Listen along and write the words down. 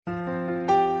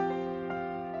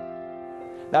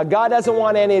Now, God doesn't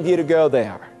want any of you to go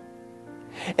there.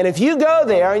 And if you go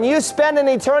there and you spend an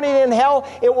eternity in hell,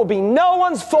 it will be no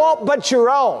one's fault but your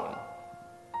own.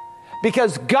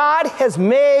 Because God has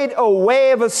made a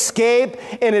way of escape,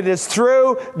 and it is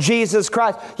through Jesus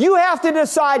Christ. You have to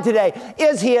decide today,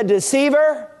 is he a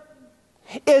deceiver?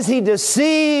 Is he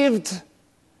deceived?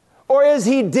 Or is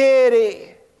he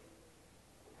deity?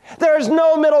 There's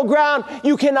no middle ground.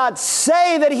 You cannot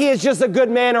say that he is just a good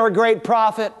man or a great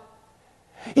prophet.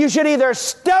 You should either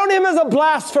stone him as a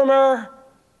blasphemer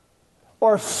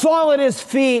or fall at his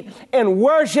feet and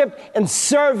worship and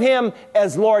serve him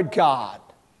as Lord God.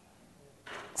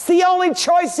 It's the only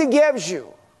choice he gives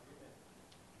you.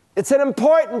 It's an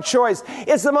important choice.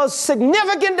 It's the most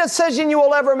significant decision you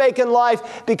will ever make in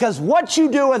life, because what you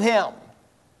do with him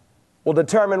will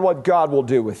determine what God will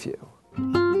do with you.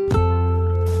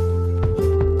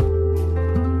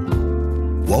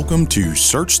 Welcome to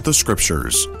Search the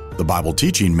Scriptures, the Bible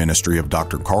teaching ministry of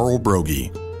Dr. Carl Broggi,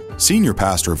 Senior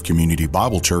Pastor of Community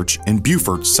Bible Church in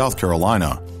Beaufort, South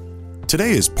Carolina.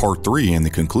 Today is part 3 in the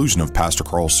conclusion of Pastor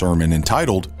Carl's sermon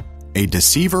entitled, A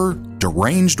Deceiver,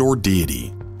 Deranged, or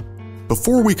Deity.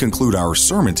 Before we conclude our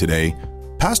sermon today,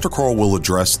 Pastor Carl will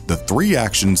address the 3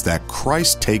 actions that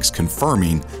Christ takes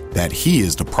confirming that he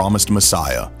is the promised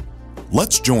Messiah.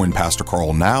 Let's join Pastor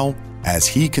Carl now as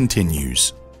he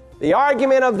continues. The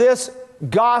argument of this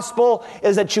gospel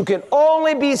is that you can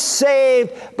only be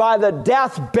saved by the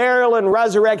death, burial, and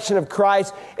resurrection of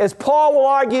Christ. As Paul will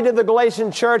argue to the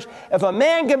Galatian church, if a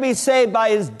man can be saved by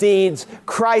his deeds,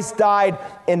 Christ died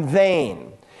in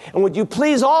vain. And would you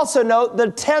please also note the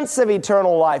tense of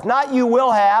eternal life. Not you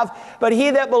will have, but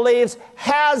he that believes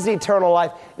has eternal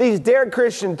life. These dear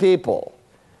Christian people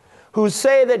who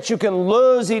say that you can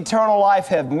lose eternal life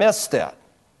have missed it.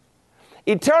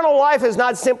 Eternal life is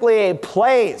not simply a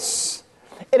place.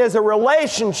 It is a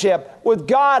relationship with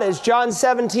God, as John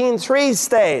 17:3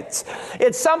 states.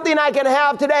 It's something I can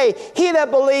have today. He that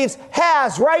believes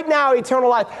has right now eternal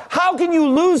life. How can you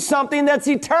lose something that's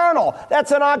eternal?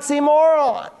 That's an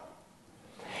oxymoron.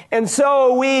 And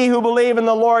so we who believe in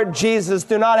the Lord Jesus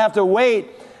do not have to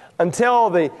wait until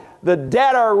the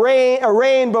dead are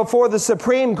arraigned before the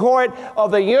Supreme Court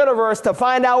of the universe to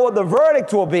find out what the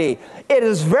verdict will be. It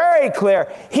is very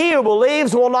clear. He who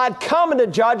believes will not come into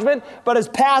judgment, but is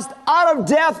passed out of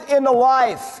death into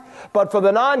life. But for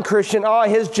the non-Christian,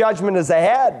 his judgment is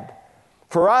ahead.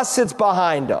 For us, it's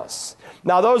behind us.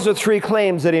 Now, those are 3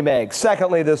 claims that he makes.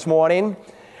 Secondly, this morning,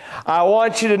 I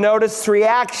want you to notice 3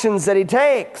 actions that he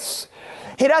takes.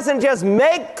 He doesn't just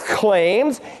make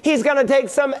claims, he's going to take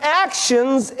some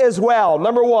actions as well.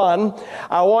 Number 1,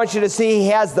 I want you to see he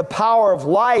has the power of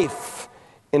life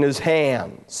in his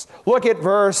hands. Look at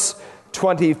verse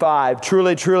 25.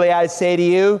 Truly, truly, I say to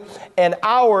you, an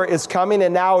hour is coming,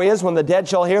 and now is, when the dead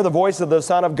shall hear the voice of the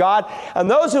Son of God, and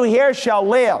those who hear shall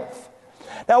live.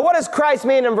 Now, what does Christ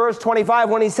mean in verse 25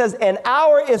 when he says, an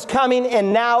hour is coming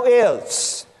and now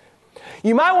is?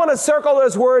 You might want to circle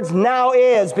those words, now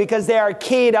is, because they are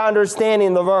key to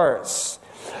understanding the verse.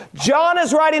 John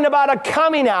is writing about a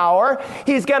coming hour.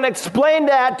 He's going to explain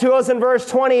that to us in verse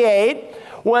 28,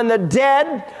 when the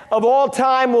dead of all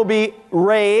time will be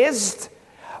raised.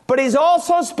 But he's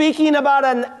also speaking about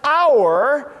an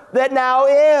hour that now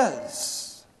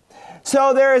is.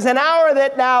 So there is an hour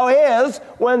that now is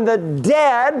when the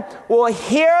dead will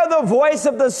hear the voice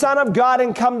of the Son of God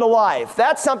and come to life.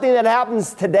 That's something that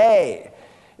happens today.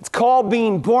 It's called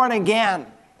being born again.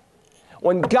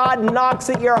 When God knocks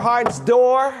at your heart's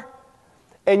door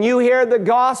and you hear the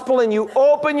gospel and you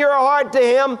open your heart to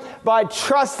him by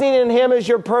trusting in him as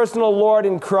your personal Lord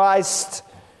in Christ,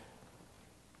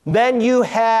 then you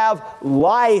have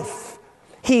life.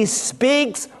 He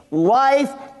speaks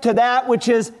life to that which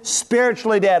is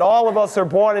spiritually dead. All of us are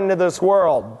born into this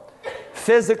world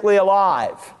physically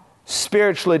alive,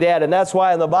 spiritually dead. And that's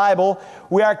why in the Bible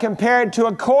we are compared to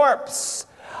a corpse.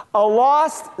 A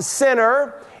lost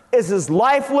sinner is as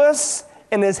lifeless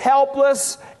and as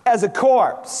helpless as a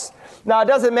corpse. Now, it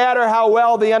doesn't matter how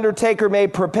well the undertaker may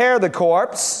prepare the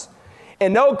corpse,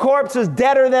 and no corpse is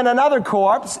deader than another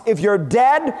corpse. If you're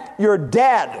dead, you're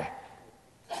dead.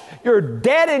 You're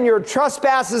dead in your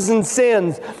trespasses and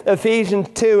sins, Ephesians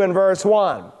 2 and verse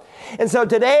 1. And so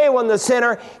today when the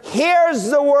sinner hears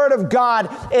the word of God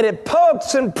and it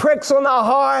pokes and pricks on the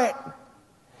heart,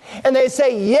 and they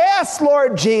say, yes,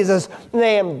 Lord Jesus, and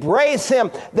they embrace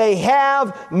him, they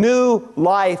have new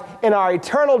life, and our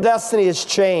eternal destiny is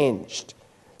changed.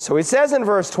 So he says in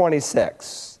verse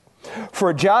 26,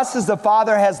 for just as the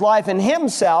Father has life in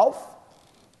himself,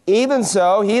 even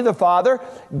so he, the Father,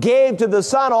 gave to the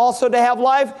Son also to have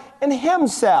life in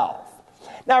himself.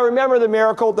 Now remember the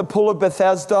miracle at the pool of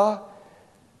Bethesda,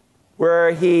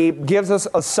 where he gives us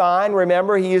a sign.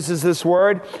 Remember, he uses this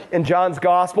word in John's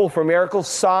gospel for miracle,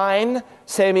 sign,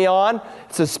 semeion.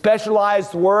 It's a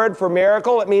specialized word for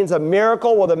miracle. It means a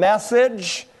miracle with a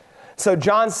message. So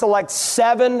John selects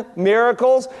 7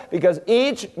 miracles because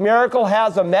each miracle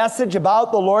has a message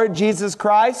about the Lord Jesus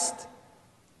Christ.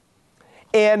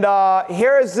 And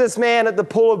here is this man at the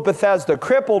pool of Bethesda,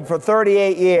 crippled for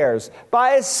 38 years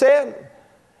by his sin.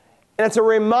 And it's a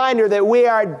reminder that we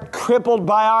are crippled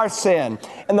by our sin.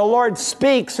 And the Lord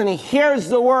speaks and he hears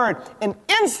the word and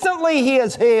instantly he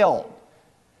is healed.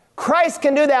 Christ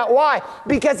can do that. Why?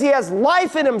 Because he has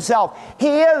life in himself.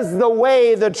 He is the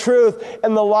way, the truth,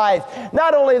 and the life.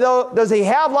 Not only though does he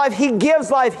have life, he gives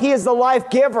life. He is the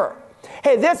life giver.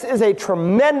 Hey, this is a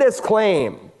tremendous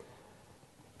claim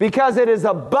because it is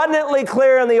abundantly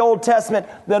clear in the Old Testament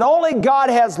that only God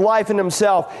has life in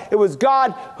himself. It was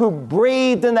God who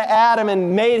breathed into Adam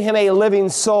and made him a living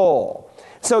soul.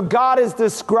 So God is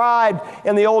described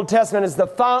in the Old Testament as the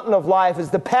fountain of life, as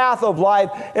the path of life,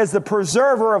 as the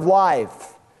preserver of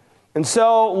life. And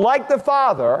so, like the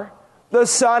Father, the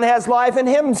Son has life in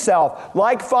himself.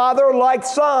 Like Father, like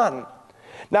Son.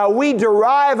 Now, we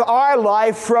derive our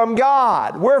life from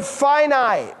God. We're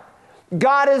finite.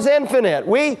 God is infinite.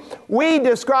 We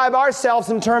describe ourselves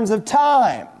in terms of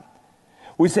time.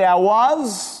 We say, I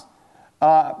was,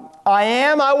 I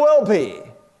am, I will be.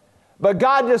 But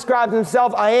God describes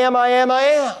himself, I am, I am, I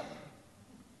am.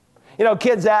 You know,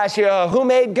 kids ask you, who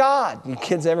made God? You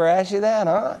kids ever ask you that,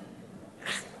 huh?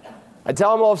 I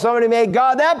tell them, well, if somebody made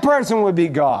God, that person would be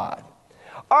God.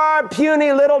 Our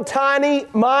puny little tiny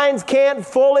minds can't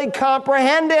fully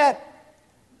comprehend it.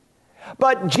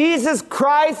 But Jesus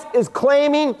Christ is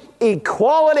claiming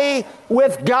equality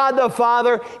with God the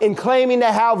Father in claiming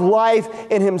to have life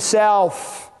in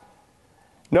himself.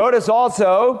 Notice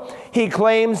also, he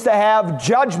claims to have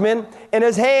judgment in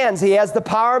his hands. He has the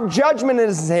power of judgment in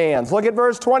his hands. Look at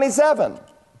verse 27.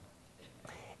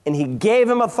 And he gave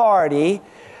him authority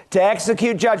to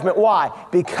execute judgment. Why?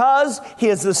 Because he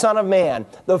is the Son of Man.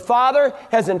 The Father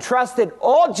has entrusted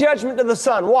all judgment to the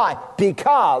Son. Why?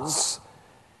 Because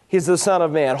he's the Son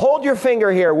of Man. Hold your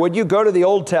finger here, would you? Go to the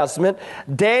Old Testament.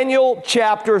 Daniel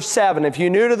chapter 7. If you're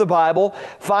new to the Bible,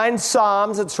 find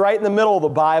Psalms. It's right in the middle of the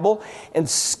Bible. And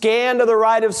scan to the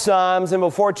right of Psalms. And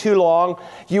before too long,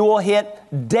 you will hit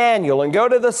Daniel. And go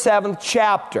to the 7th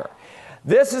chapter.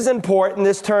 This is important,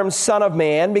 this term Son of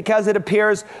Man, because it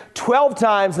appears 12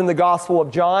 times in the Gospel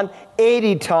of John,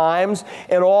 80 times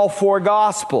in all 4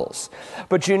 Gospels.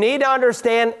 But you need to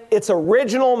understand its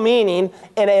original meaning,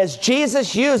 and as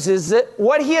Jesus uses it,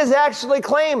 what he is actually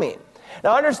claiming.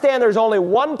 Now understand there's only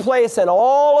one place in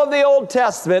all of the Old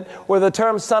Testament where the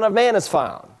term Son of Man is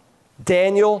found.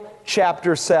 Daniel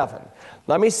chapter 7.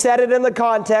 Let me set it in the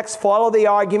context, follow the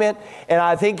argument, and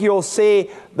I think you'll see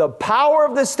the power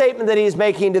of the statement that he's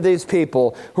making to these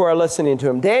people who are listening to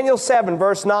him. Daniel 7,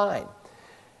 verse 9.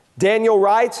 Daniel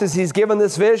writes as he's given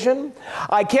this vision,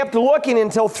 I kept looking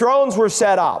until thrones were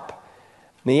set up.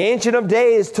 The Ancient of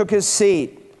Days took his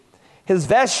seat. His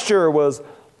vesture was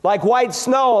like white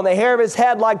snow, and the hair of his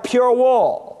head like pure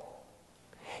wool.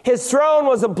 His throne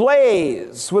was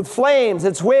ablaze with flames.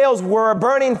 Its wheels were a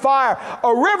burning fire.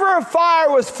 A river of fire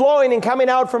was flowing and coming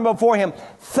out from before him.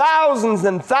 Thousands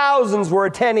and thousands were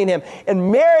attending him,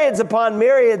 and myriads upon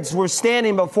myriads were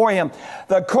standing before him.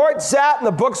 The court sat and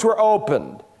the books were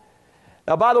opened.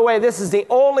 Now, by the way, this is the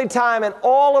only time in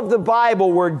all of the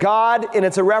Bible where God, and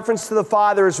it's a reference to the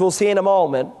Father, as we'll see in a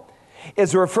moment,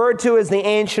 is referred to as the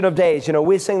Ancient of Days. You know,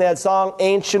 we sing that song,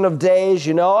 Ancient of Days,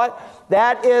 you know it?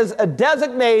 That is a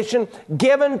designation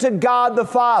given to God the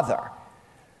Father.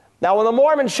 Now, when the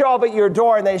Mormons show up at your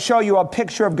door and they show you a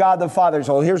picture of God the Father,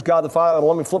 so here's God the Father,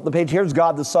 let me flip the page, here's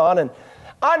God the Son, and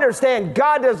understand,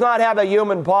 God does not have a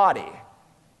human body.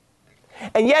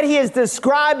 And yet he is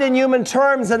described in human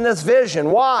terms in this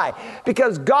vision. Why?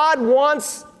 Because God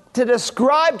wants to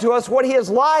describe to us what he is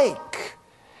like.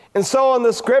 And so in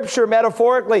the scripture,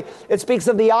 metaphorically, it speaks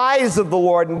of the eyes of the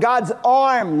Lord and God's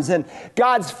arms and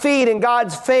God's feet and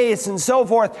God's face and so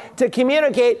forth to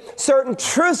communicate certain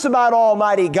truths about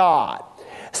Almighty God.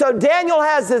 So Daniel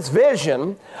has this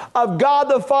vision of God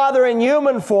the Father in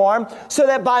human form so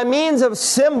that by means of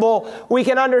symbol, we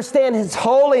can understand his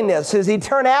holiness, his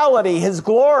eternality, his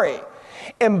glory.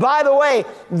 And by the way,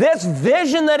 this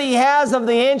vision that he has of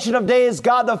the Ancient of Days,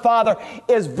 God the Father,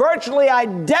 is virtually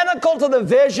identical to the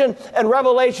vision in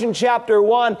Revelation chapter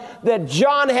 1 that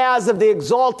John has of the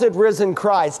exalted risen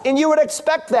Christ. And you would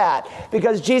expect that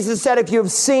because Jesus said, if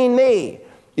you've seen me,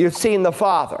 you've seen the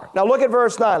Father. Now look at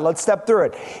verse 9. Let's step through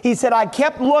it. He said, I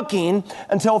kept looking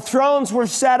until thrones were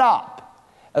set up.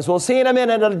 As we'll see in a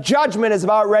minute, a judgment is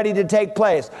about ready to take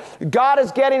place. God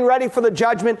is getting ready for the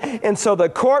judgment, and so the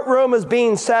courtroom is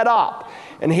being set up.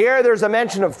 And here there's a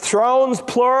mention of thrones,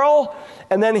 plural,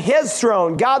 and then his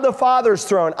throne, God the Father's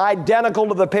throne, identical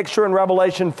to the picture in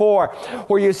Revelation 4,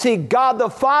 where you see God the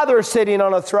Father sitting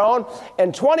on a throne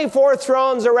and 24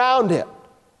 thrones around him.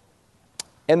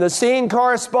 And the scene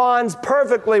corresponds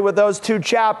perfectly with those two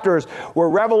chapters where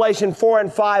Revelation 4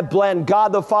 and 5 blend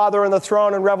God the Father on the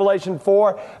throne in Revelation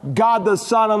 4, God the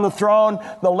Son on the throne,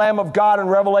 the Lamb of God in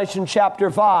Revelation chapter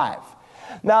 5.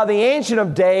 Now, the Ancient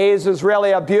of Days is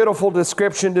really a beautiful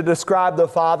description to describe the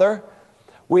Father.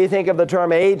 We think of the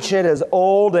term ancient as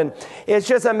old, and it's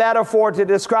just a metaphor to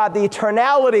describe the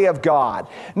eternality of God.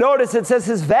 Notice it says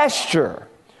his vesture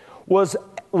was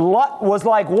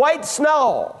like white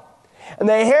snow, and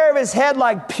the hair of his head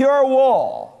like pure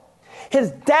wool.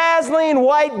 His dazzling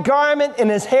white garment and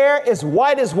his hair is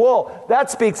white as wool.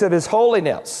 That speaks of his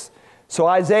holiness. So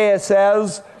Isaiah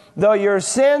says, though your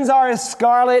sins are as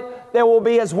scarlet, they will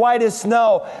be as white as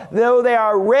snow. Though they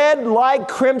are red like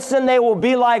crimson, they will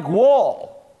be like wool.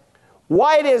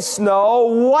 White as snow,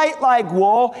 white like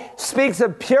wool, speaks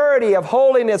of purity, of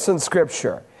holiness in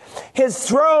Scripture. His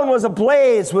throne was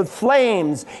ablaze with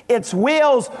flames. Its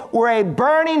wheels were a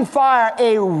burning fire.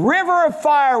 A river of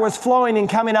fire was flowing and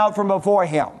coming out from before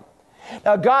him.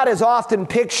 Now, God is often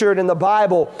pictured in the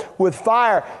Bible with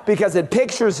fire because it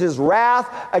pictures his wrath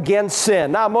against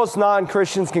sin. Now, most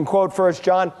non-Christians can quote 1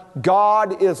 John,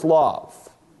 God is love.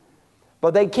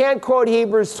 But they can't quote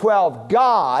Hebrews 12.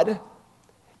 God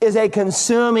is a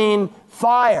consuming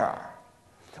fire,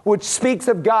 which speaks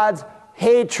of God's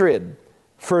hatred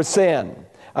for sin.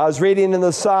 I was reading in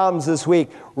the Psalms this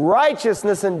week,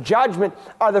 righteousness and judgment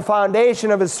are the foundation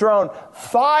of his throne.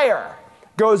 Fire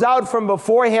goes out from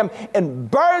before him and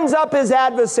burns up his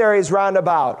adversaries round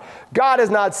about. God is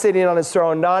not sitting on his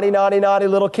throne, naughty, naughty, naughty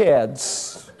little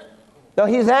kids. No,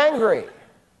 he's angry,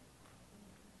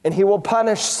 and he will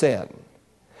punish sin.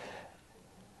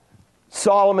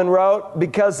 Solomon wrote,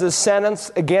 because the sentence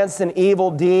against an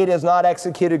evil deed is not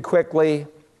executed quickly,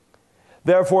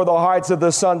 therefore the hearts of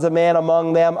the sons of man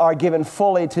among them are given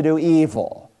fully to do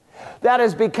evil. That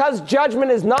is because judgment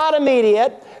is not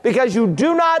immediate, because you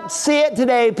do not see it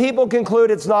today, people conclude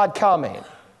it's not coming.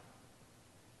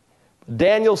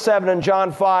 Daniel 7 and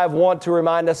John 5 want to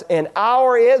remind us an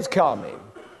hour is coming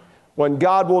when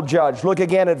God will judge. Look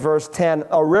again at verse 10.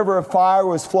 A river of fire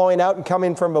was flowing out and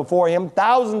coming from before him.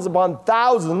 Thousands upon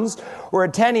thousands were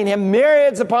attending him.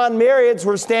 Myriads upon myriads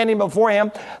were standing before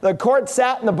him. The court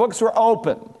sat and the books were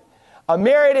opened. A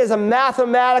myriad is a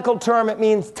mathematical term. It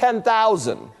means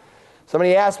 10,000.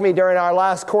 Somebody asked me during our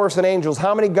last course in angels,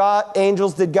 how many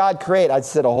angels did God create? I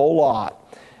said a whole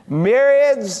lot.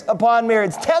 Myriads upon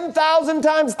myriads. 10,000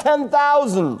 times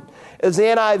 10,000, as the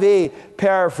NIV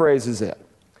paraphrases it.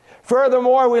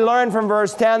 Furthermore, we learn from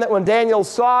verse 10 that when Daniel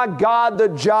saw God the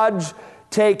judge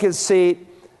take his seat,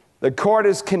 the court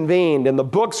is convened and the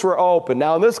books were opened.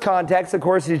 Now, in this context, of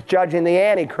course, he's judging the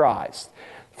Antichrist.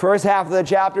 First half of the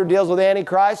chapter deals with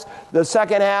Antichrist, the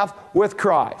second half with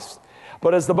Christ.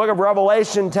 But as the book of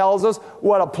Revelation tells us,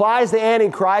 what applies to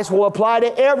Antichrist will apply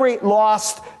to every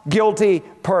lost, guilty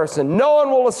person. No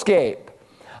one will escape.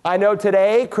 I know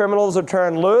today criminals are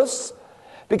turned loose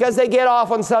because they get off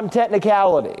on some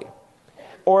technicality.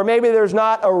 Or maybe there's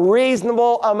not a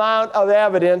reasonable amount of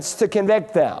evidence to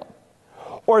convict them.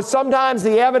 Or sometimes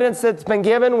the evidence that's been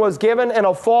given was given in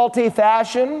a faulty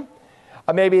fashion.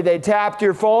 Maybe they tapped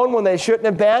your phone when they shouldn't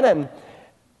have been,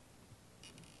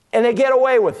 and they get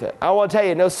away with it. I want to tell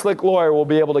you, no slick lawyer will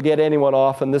be able to get anyone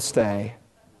off in this day.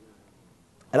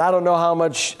 And I don't know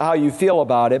how you feel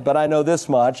about it, but I know this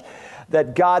much,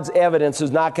 that God's evidence is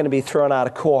not going to be thrown out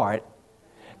of court.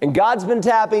 And God's been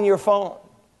tapping your phone.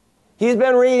 He's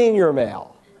been reading your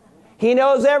mail. He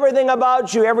knows everything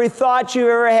about you, every thought you've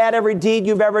ever had, every deed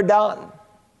you've ever done.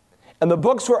 And the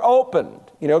books were opened.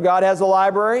 You know, God has a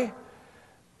library.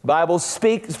 The Bible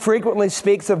frequently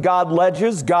speaks of God's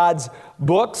ledgers, God's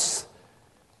books,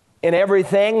 and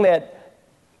everything that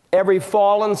every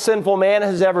fallen, sinful man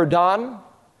has ever done.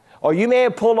 Or you may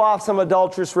have pulled off some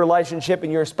adulterous relationship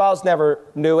and your spouse never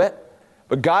knew it,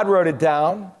 but God wrote it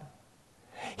down.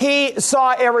 He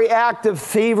saw every act of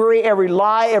thievery, every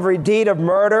lie, every deed of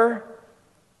murder.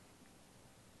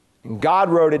 And God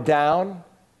wrote it down.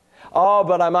 Oh,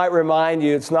 but I might remind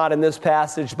you, it's not in this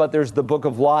passage, but there's the book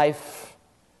of life.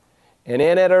 And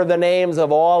in it are the names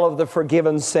of all of the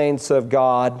forgiven saints of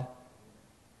God.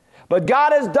 But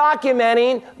God is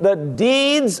documenting the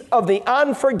deeds of the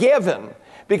unforgiven,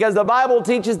 because the Bible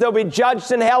teaches they'll be judged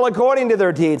in hell according to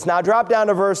their deeds. Now drop down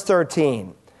to verse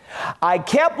 13. I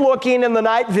kept looking in the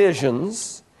night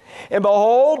visions, and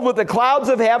behold, with the clouds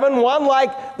of heaven, one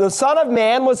like the Son of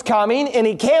Man was coming, and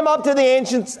he came up to the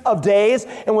Ancient of Days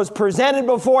and was presented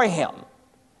before him.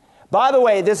 By the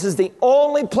way, this is the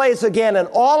only place, again, in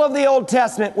all of the Old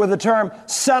Testament where the term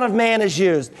Son of Man is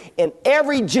used. And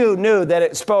every Jew knew that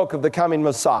it spoke of the coming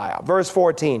Messiah. Verse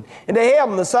 14, and to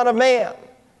him, the Son of Man,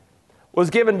 was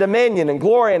given dominion and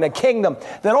glory and a kingdom,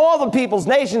 that all the peoples,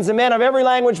 nations, and men of every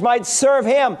language might serve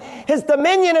him. His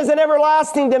dominion is an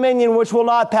everlasting dominion which will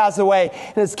not pass away,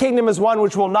 and his kingdom is one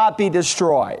which will not be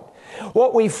destroyed.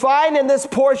 What we find in this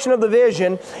portion of the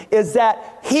vision is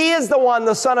that he is the one,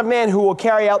 the Son of Man, who will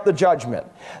carry out the judgment.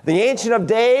 The Ancient of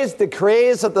Days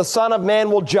decrees that the Son of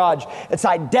Man will judge. It's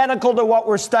identical to what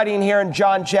we're studying here in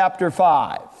John chapter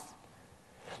 5.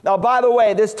 Now, by the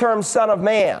way, this term Son of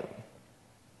Man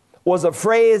was a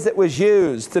phrase that was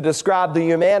used to describe the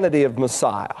humanity of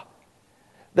Messiah,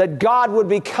 that God would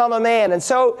become a man. And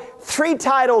so 3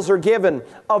 titles are given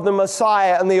of the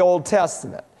Messiah in the Old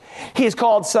Testament. He's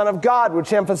called Son of God,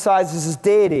 which emphasizes his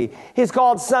deity. He's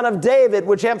called Son of David,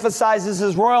 which emphasizes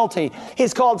his royalty.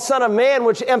 He's called Son of Man,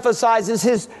 which emphasizes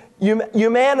his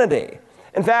humanity.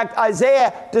 In fact,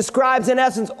 Isaiah describes, in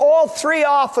essence, all 3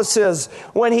 offices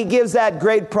when he gives that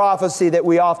great prophecy that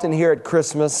we often hear at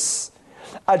Christmas.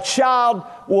 A child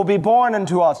will be born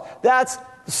unto us. That's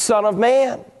Son of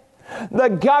Man. The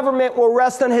government will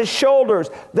rest on his shoulders.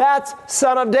 That's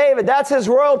Son of David. That's his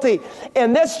royalty.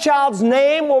 And this child's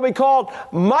name will be called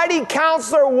Mighty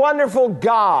Counselor, Wonderful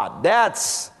God.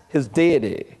 That's his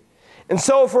deity. And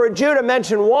so for a Jew to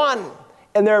mention one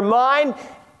in their mind,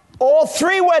 all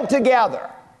 3 went together.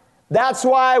 That's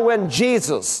why when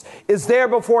Jesus is there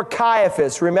before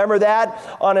Caiaphas, remember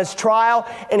that, on his trial,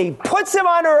 and he puts him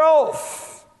under oath.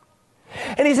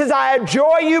 And he says, I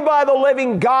adjure you by the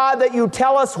living God that you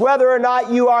tell us whether or not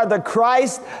you are the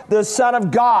Christ, the Son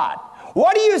of God.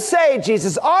 What do you say,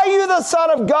 Jesus? Are you the Son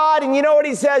of God? And you know what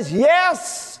he says?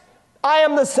 Yes, I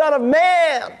am the Son of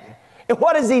Man. And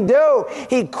what does he do?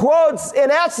 He quotes, in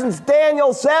essence,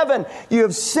 Daniel 7. You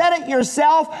have said it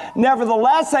yourself.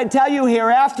 Nevertheless, I tell you,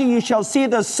 hereafter you shall see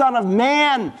the Son of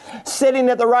Man sitting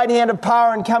at the right hand of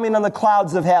power and coming on the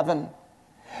clouds of heaven.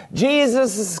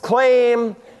 Jesus'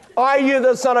 claim, are you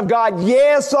the Son of God?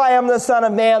 Yes, I am the Son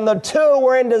of Man. The 2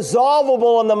 were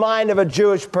indissoluble in the mind of a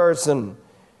Jewish person.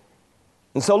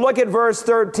 And so look at verse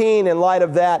 13 in light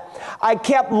of that. I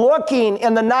kept looking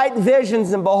in the night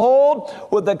visions, and behold,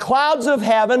 with the clouds of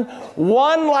heaven,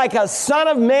 one like a Son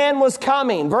of Man was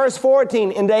coming. Verse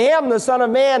 14, and to him, the Son of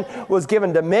Man, was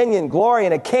given dominion, glory,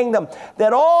 and a kingdom,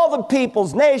 that all the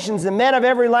peoples, nations, and men of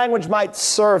every language might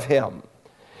serve him.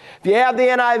 If you have the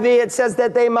NIV, it says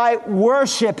that they might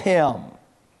worship him.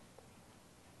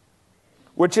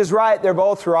 Which is right, they're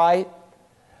both right.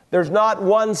 There's not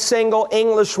one single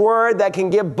English word that can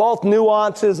give both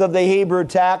nuances of the Hebrew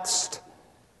text.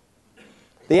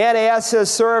 The NAS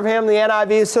says serve him, the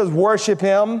NIV says worship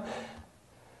him.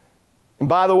 And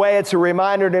by the way, it's a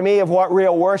reminder to me of what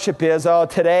real worship is. Oh,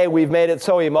 today we've made it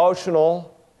so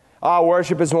emotional. Oh,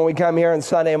 worship is when we come here on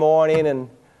Sunday morning and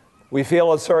we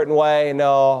feel a certain way.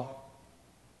 No.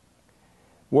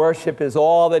 Worship is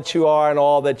all that you are and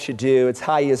all that you do. It's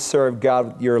how you serve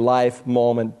God with your life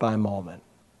moment by moment.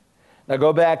 Now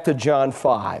go back to John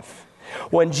 5.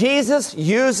 When Jesus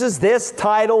uses this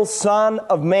title, Son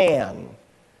of Man,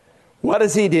 what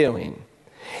is he doing?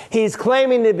 He's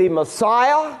claiming to be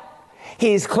Messiah.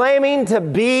 He's claiming to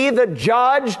be the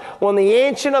judge when the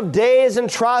Ancient of Days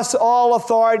entrusts all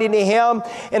authority to him.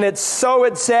 And it's so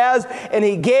it says, and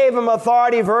he gave him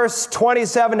authority, verse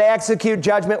 27, to execute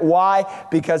judgment. Why?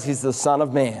 Because he's the Son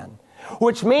of Man.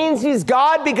 Which means he's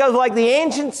God because like the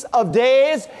Ancients of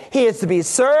Days, he is to be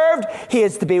served, he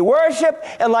is to be worshiped,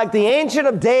 and like the Ancient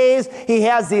of Days, he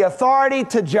has the authority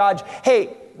to judge.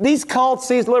 Hey, these cults,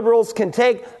 these liberals can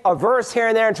take a verse here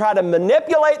and there and try to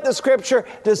manipulate the scripture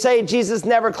to say Jesus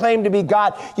never claimed to be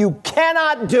God. You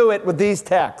cannot do it with these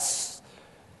texts.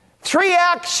 3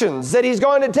 actions that he's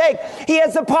going to take. He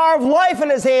has the power of life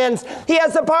in his hands. He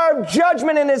has the power of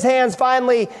judgment in his hands.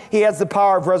 Finally, he has the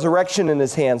power of resurrection in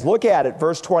his hands. Look at it,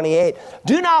 verse 28.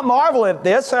 Do not marvel at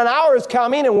this. An hour is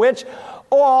coming in which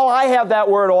all, I have that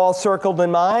word all circled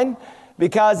in mine,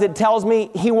 because it tells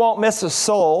me he won't miss a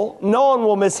soul. No one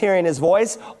will miss hearing his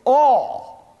voice.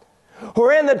 All who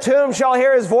are in the tomb shall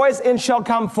hear his voice and shall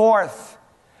come forth.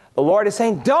 The Lord is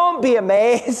saying, don't be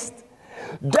amazed.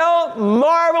 Don't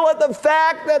marvel at the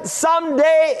fact that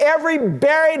someday every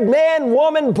buried man,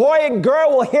 woman, boy, and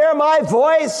girl will hear my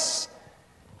voice.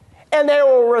 And they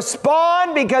will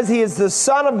respond because he is the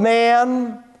Son of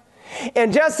Man.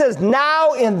 And just as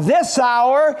now in this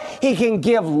hour, he can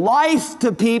give life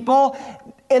to people,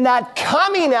 in that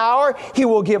coming hour, he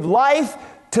will give life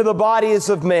to the bodies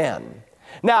of men.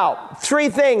 Now, three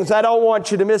things I don't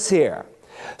want you to miss here.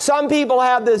 Some people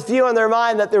have this view in their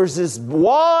mind that there's this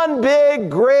one big,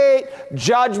 great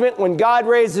judgment when God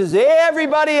raises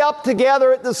everybody up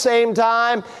together at the same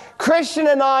time. Christian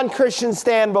and non-Christian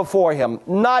stand before him.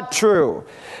 Not true.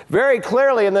 Very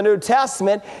clearly in the New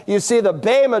Testament, you see the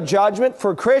Bema judgment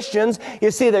for Christians. You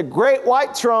see the great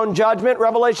white throne judgment,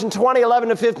 Revelation 20, 11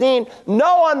 to 15.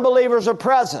 No unbelievers are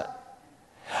present.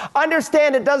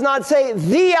 Understand, it does not say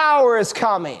the hour is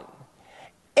coming.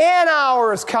 An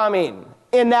hour is coming.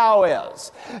 And now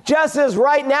is. Just as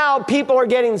right now people are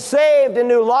getting saved in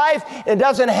new life, it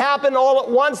doesn't happen all at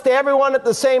once to everyone at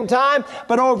the same time,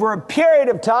 but over a period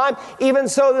of time. Even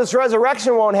so, this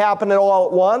resurrection won't happen all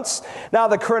at once. Now,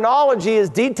 the chronology is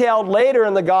detailed later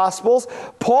in the Gospels.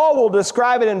 Paul will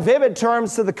describe it in vivid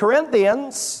terms to the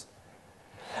Corinthians.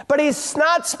 But he's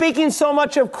not speaking so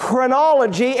much of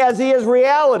chronology as he is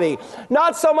reality.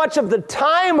 Not so much of the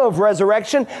time of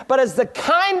resurrection, but as the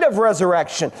kind of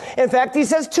resurrection. In fact, he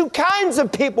says two kinds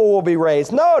of people will be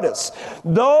raised. Notice,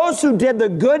 those who did the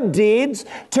good deeds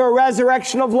to a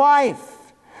resurrection of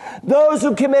life. Those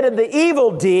who committed the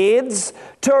evil deeds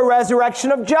to a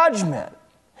resurrection of judgment.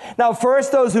 Now,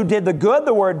 first, those who did the good,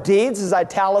 the word deeds is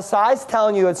italicized,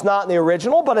 telling you it's not in the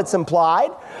original, but it's implied.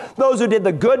 Those who did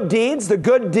the good deeds, the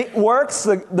good works,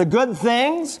 the good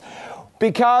things,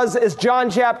 because as John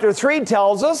chapter 3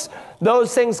 tells us,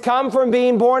 those things come from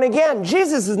being born again.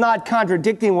 Jesus is not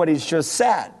contradicting what he's just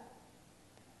said.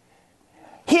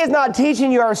 He is not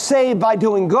teaching you are saved by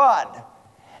doing good,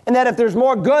 and that if there's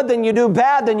more good than you do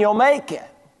bad, then you'll make it.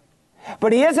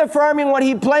 But he is affirming what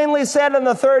he plainly said in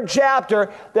the 3rd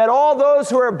chapter, that all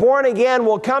those who are born again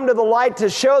will come to the light to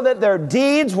show that their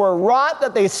deeds were wrought,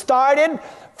 that they started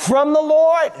from the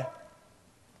Lord.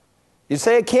 You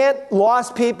say, can't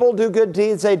lost people do good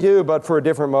deeds? They do, but for a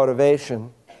different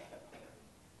motivation.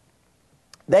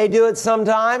 They do it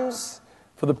sometimes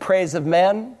for the praise of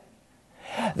men.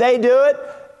 They do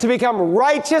it to become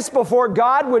righteous before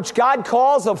God, which God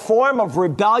calls a form of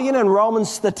rebellion in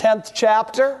Romans the 10th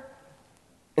chapter.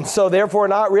 And so, therefore,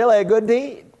 not really a good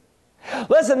deed.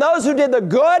 Listen, those who did the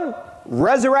good,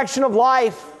 resurrection of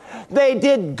life, they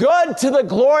did good to the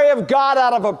glory of God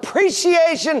out of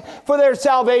appreciation for their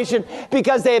salvation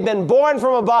because they have been born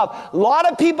from above. A lot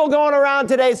of people going around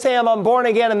today saying, I'm born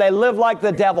again, and they live like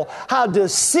the devil. How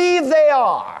deceived they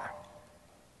are.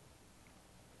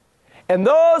 And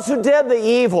those who did the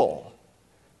evil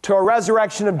to a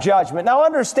resurrection of judgment. Now,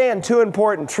 understand two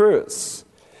important truths.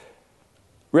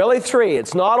 Really, three.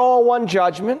 It's not all one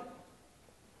judgment.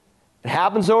 It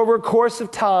happens over a course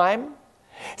of time.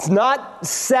 It's not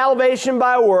salvation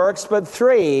by works, but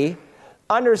three,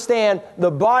 understand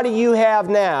the body you have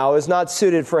now is not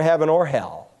suited for heaven or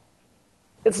hell.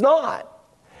 It's not.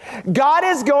 God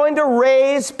is going to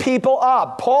raise people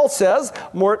up. Paul says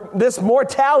this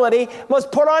mortality must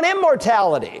put on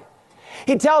immortality.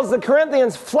 He tells the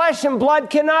Corinthians, flesh and blood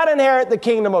cannot inherit the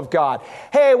kingdom of God.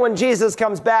 Hey, when Jesus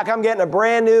comes back, I'm getting a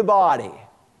brand new body.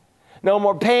 No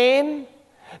more pain,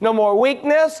 no more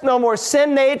weakness, no more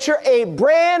sin nature, a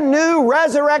brand new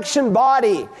resurrection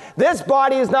body. This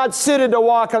body is not suited to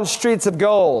walk on streets of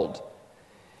gold.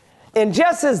 And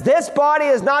just as this body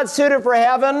is not suited for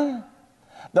heaven,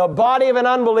 the body of an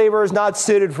unbeliever is not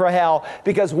suited for hell,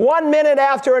 because 1 minute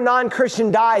after a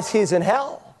non-Christian dies, he's in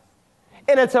hell.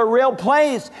 And it's a real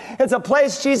place. It's a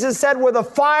place, Jesus said, where the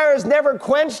fire is never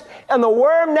quenched and the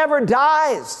worm never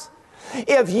dies.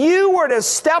 If you were to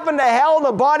step into hell in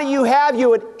the body you have, you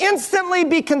would instantly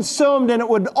be consumed and it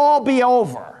would all be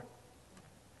over.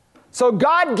 So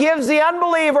God gives the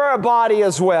unbeliever a body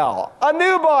as well. A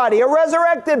new body, a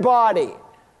resurrected body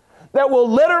that will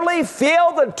literally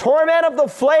feel the torment of the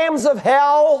flames of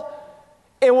hell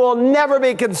and will never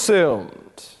be consumed.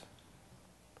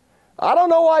 I don't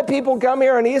know why people come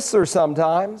here on Easter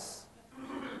sometimes.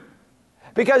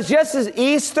 Because just as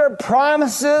Easter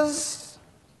promises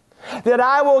that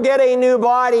I will get a new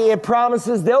body, it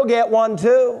promises they'll get one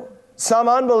too. Some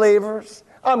unbelievers,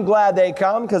 I'm glad they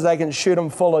come because I can shoot them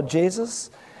full of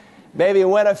Jesus. Maybe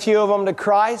win a few of them to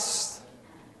Christ.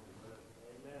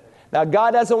 Now,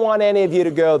 God doesn't want any of you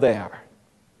to go there.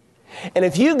 And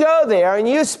if you go there and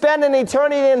you spend an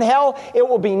eternity in hell, it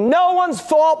will be no one's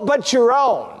fault but your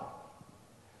own.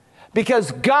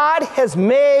 Because God has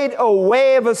made a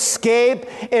way of escape,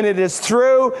 and it is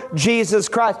through Jesus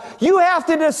Christ. You have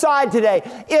to decide today,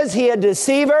 is he a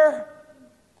deceiver?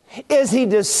 Is he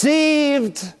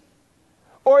deceived?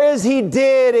 Or is he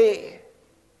deity?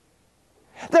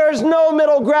 There is no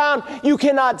middle ground. You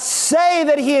cannot say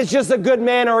that he is just a good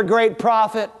man or a great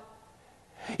prophet.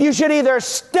 You should either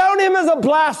stone him as a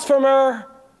blasphemer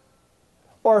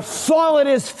or fall at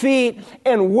his feet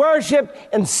and worship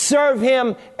and serve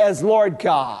him as Lord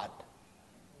God.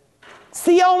 It's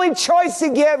the only choice he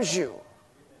gives you.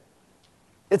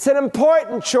 It's an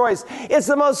important choice. It's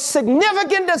the most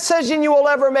significant decision you will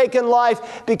ever make in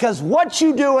life, because what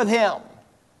you do with him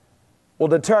will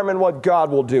determine what God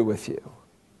will do with you.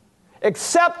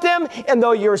 Accept him, and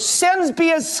though your sins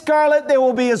be as scarlet, they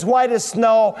will be as white as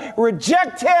snow.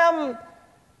 Reject him,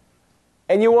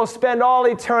 and you will spend all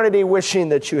eternity wishing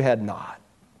that you had not.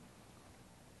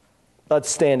 Let's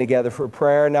stand together for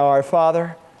prayer. Now, our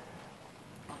Father,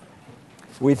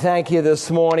 we thank you this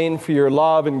morning for your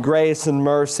love and grace and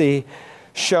mercy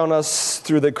shown us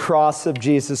through the cross of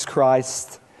Jesus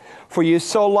Christ. For you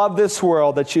so loved this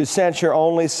world that you sent your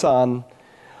only Son,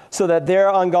 so that there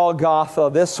on Golgotha,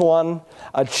 this one,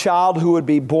 a child who would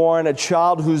be born, a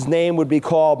child whose name would be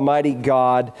called Mighty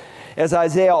God. As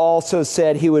Isaiah also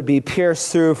said, he would be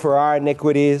pierced through for our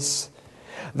iniquities.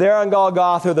 There on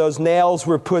Golgotha, those nails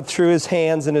were put through his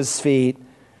hands and his feet,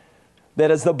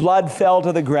 that as the blood fell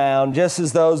to the ground, just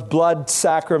as those blood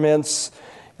sacraments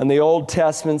in the Old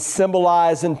Testament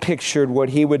symbolized and pictured what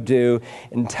he would do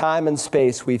in time and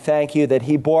space, we thank you that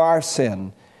he bore our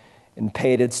sin and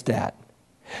paid its debt.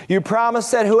 You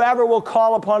promised that whoever will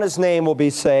call upon his name will be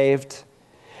saved.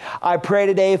 I pray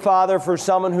today, Father, for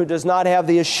someone who does not have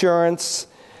the assurance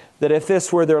that if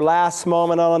this were their last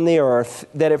moment on the earth,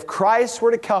 that if Christ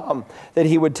were to come, that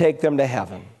he would take them to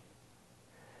heaven.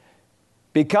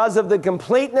 Because of the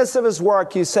completeness of his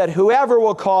work, you said whoever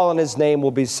will call on his name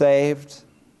will be saved.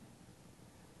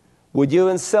 Would you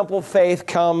in simple faith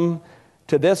come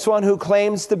to this one who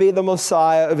claims to be the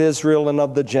Messiah of Israel and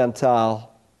of the Gentile?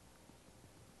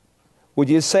 Would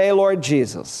you say, Lord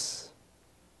Jesus,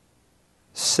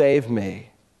 save me?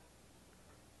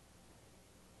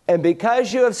 And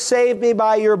because you have saved me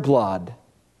by your blood,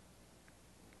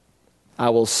 I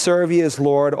will serve you as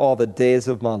Lord all the days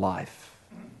of my life.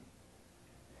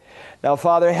 Now,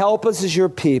 Father, help us as your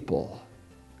people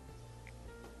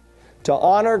to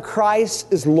honor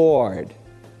Christ as Lord,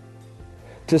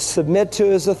 to submit to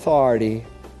his authority,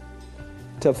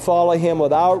 to follow him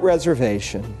without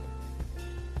reservation.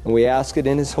 And we ask it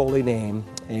in his holy name.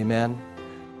 Amen.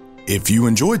 If you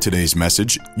enjoyed today's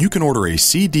message, you can order a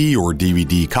CD or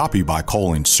DVD copy by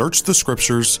calling Search the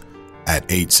Scriptures at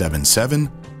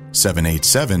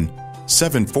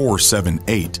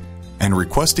 877-787-7478 and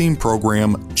requesting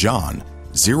program John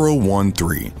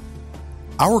 013.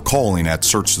 Our calling at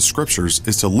Search the Scriptures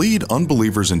is to lead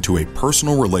unbelievers into a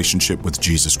personal relationship with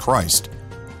Jesus Christ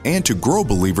and to grow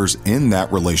believers in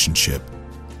that relationship.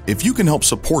 If you can help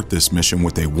support this mission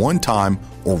with a one-time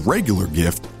or regular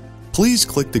gift, please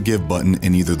click the Give button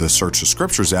in either the Search the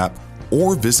Scriptures app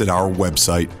or visit our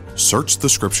website,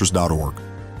 searchthescriptures.org.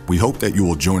 We hope that you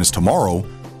will join us tomorrow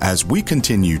as we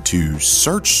continue to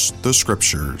search the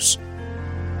Scriptures.